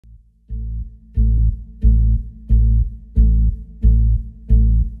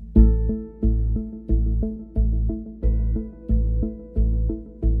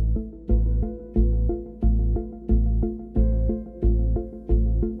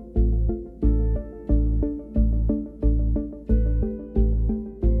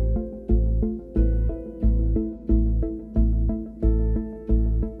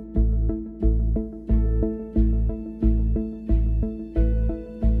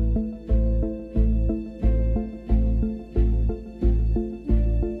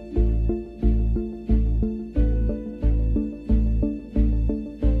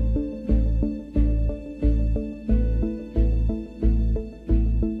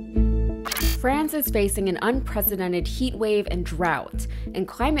France is facing an unprecedented heat wave and drought, and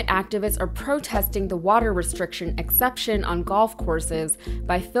climate activists are protesting the water restriction exception on golf courses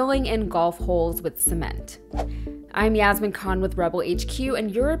by filling in golf holes with cement. I'm Yasmin Khan with Rebel HQ,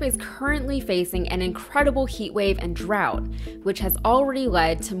 and Europe is currently facing an incredible heat wave and drought, which has already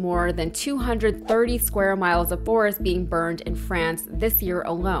led to more than 230 square miles of forest being burned in France this year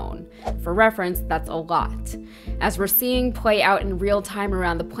alone. For reference, that's a lot. As we're seeing play out in real time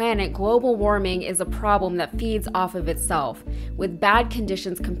around the planet, global warming is a problem that feeds off of itself, with bad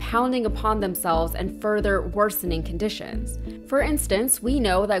conditions compounding upon themselves and further worsening conditions. For instance, we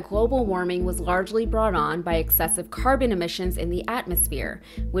know that global warming was largely brought on by excessive carbon emissions in the atmosphere,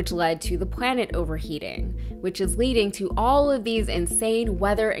 which led to the planet overheating, which is leading to all of these insane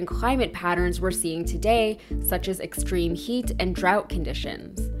weather and climate patterns we're seeing today, such as extreme heat and drought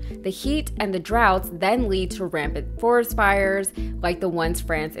conditions. The heat and the droughts then lead to rampant forest fires, like the ones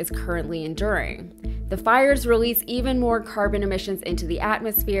France is currently enduring. The fires release even more carbon emissions into the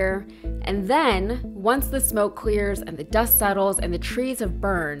atmosphere, and then, once the smoke clears and the dust settles and the trees have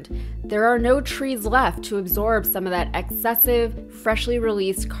burned, there are no trees left to absorb some of that excessive, freshly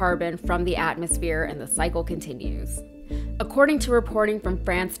released carbon from the atmosphere, and the cycle continues. According to reporting from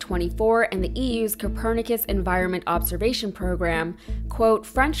France 24 and the EU's Copernicus Environment Observation Program, quote,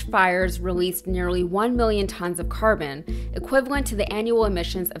 French fires released nearly 1 million tons of carbon, equivalent to the annual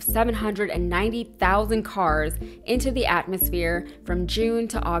emissions of 790,000 cars, into the atmosphere from June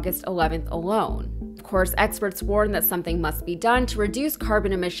to August 11th alone. Of course, experts warn that something must be done to reduce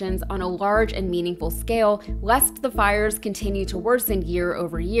carbon emissions on a large and meaningful scale, lest the fires continue to worsen year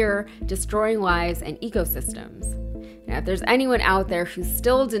over year, destroying lives and ecosystems. Now, if there's anyone out there who's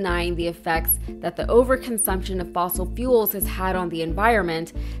still denying the effects that the overconsumption of fossil fuels has had on the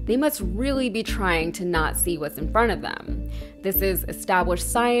environment, they must really be trying to not see what's in front of them. This is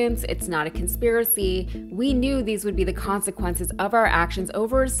established science, it's not a conspiracy. We knew these would be the consequences of our actions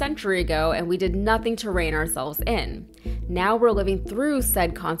over a century ago, and we did nothing to rein ourselves in. Now we're living through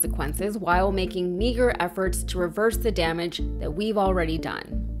said consequences while making meager efforts to reverse the damage that we've already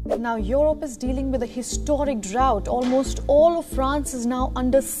done. Now, Europe is dealing with a historic drought. Almost all of France is now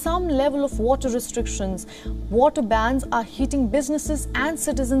under some level of water restrictions. Water bans are hitting businesses and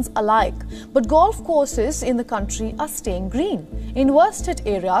citizens alike. But golf courses in the country are staying green. In worst hit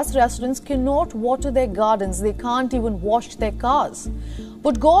areas, residents cannot water their gardens. They can't even wash their cars.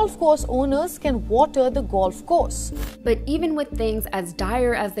 But golf course owners can water the golf course. But even with things as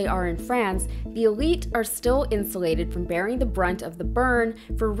dire as they are in France, the elite are still insulated from bearing the brunt of the burn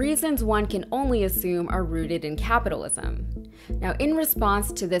for reasons one can only assume are rooted in capitalism. Now, in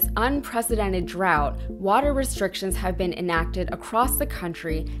response to this unprecedented drought, water restrictions have been enacted across the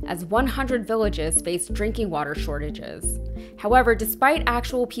country as 100 villages face drinking water shortages. However, despite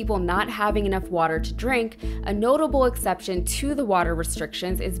actual people not having enough water to drink, a notable exception to the water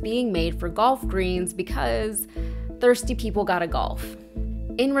restrictions is being made for golf greens because thirsty people gotta golf.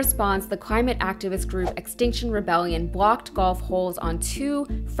 In response, the climate activist group Extinction Rebellion blocked golf holes on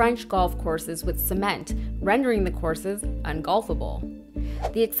 2 French golf courses with cement, rendering the courses ungolfable.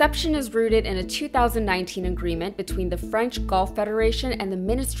 The exception is rooted in a 2019 agreement between the French Golf Federation and the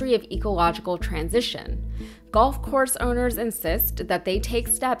Ministry of Ecological Transition. Golf course owners insist that they take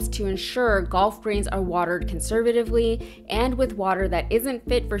steps to ensure golf greens are watered conservatively and with water that isn't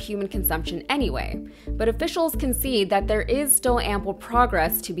fit for human consumption anyway. But officials concede that there is still ample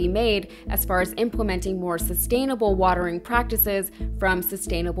progress to be made as far as implementing more sustainable watering practices from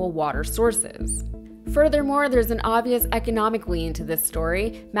sustainable water sources. Furthermore, there's an obvious economic lean to this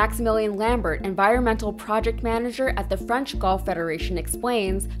story. Maximilian Lambert, environmental project manager at the French Golf Federation,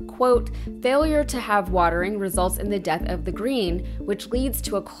 explains, quote, failure to have watering results in the death of the green, which leads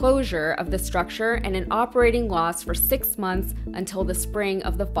to a closure of the structure and an operating loss for 6 months until the spring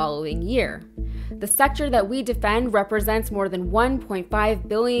of the following year. The sector that we defend represents more than 1.5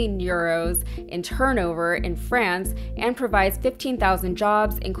 billion euros in turnover in France and provides 15,000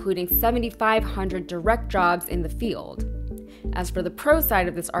 jobs, including 7,500 direct jobs in the field. As for the pro side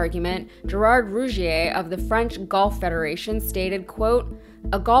of this argument, Gerard Rougier of the French Golf Federation stated, quote,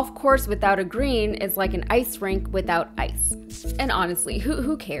 a golf course without a green is like an ice rink without ice. And honestly,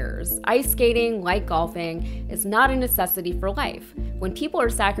 who cares? Ice skating, like golfing, is not a necessity for life. When people are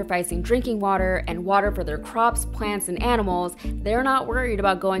sacrificing drinking water and water for their crops, plants, and animals, they're not worried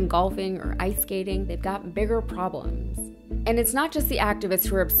about going golfing or ice skating. They've got bigger problems. And it's not just the activists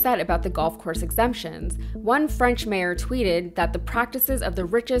who are upset about the golf course exemptions. One French mayor tweeted that the practices of the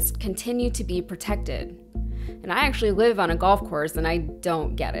richest continue to be protected. And I actually live on a golf course and I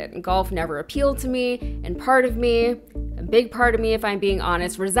don't get it. Golf never appealed to me, and part of me, big part of me, if I'm being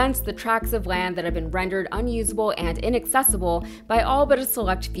honest, resents the tracts of land that have been rendered unusable and inaccessible by all but a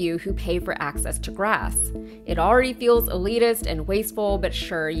select few who pay for access to grass. It already feels elitist and wasteful, but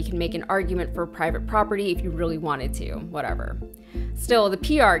sure, you can make an argument for private property if you really wanted to, whatever. Still, the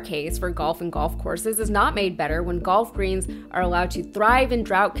PR case for golf and golf courses is not made better when golf greens are allowed to thrive in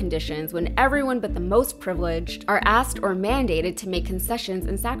drought conditions when everyone but the most privileged are asked or mandated to make concessions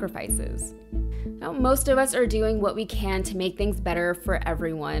and sacrifices. Now, most of us are doing what we can to make things better for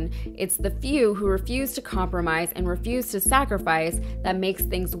everyone. It's the few who refuse to compromise and refuse to sacrifice that makes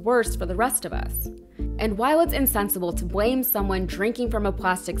things worse for the rest of us. And while it's insensible to blame someone drinking from a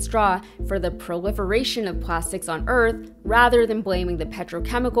plastic straw for the proliferation of plastics on Earth, rather than blaming the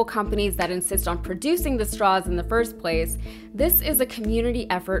petrochemical companies that insist on producing the straws in the first place, this is a community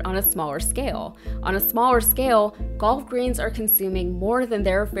effort on a smaller scale. On a smaller scale, golf greens are consuming more than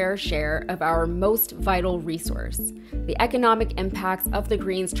their fair share of our most vital resource. The economic impacts of the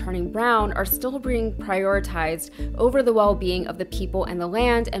greens turning brown are still being prioritized over the well-being of the people and the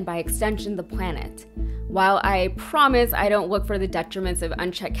land, and by extension, the planet. While I promise I don't look for the detriments of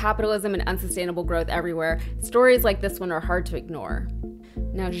unchecked capitalism and unsustainable growth everywhere, stories like this one are hard to ignore.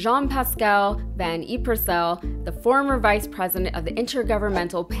 Now, Jean-Pascal Van Ypersel, the former vice president of the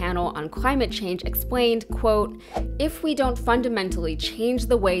Intergovernmental Panel on Climate Change, explained, quote, "If we don't fundamentally change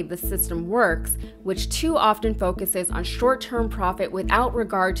the way the system works, which too often focuses on short-term profit without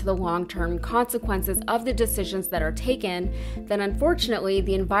regard to the long-term consequences of the decisions that are taken, then unfortunately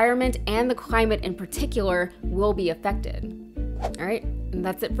the environment and the climate in particular will be affected." All right, and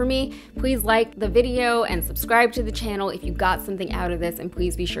that's it for me. Please like the video and subscribe to the channel if you got something out of this, and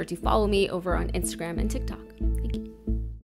please be sure to follow me over on Instagram and TikTok.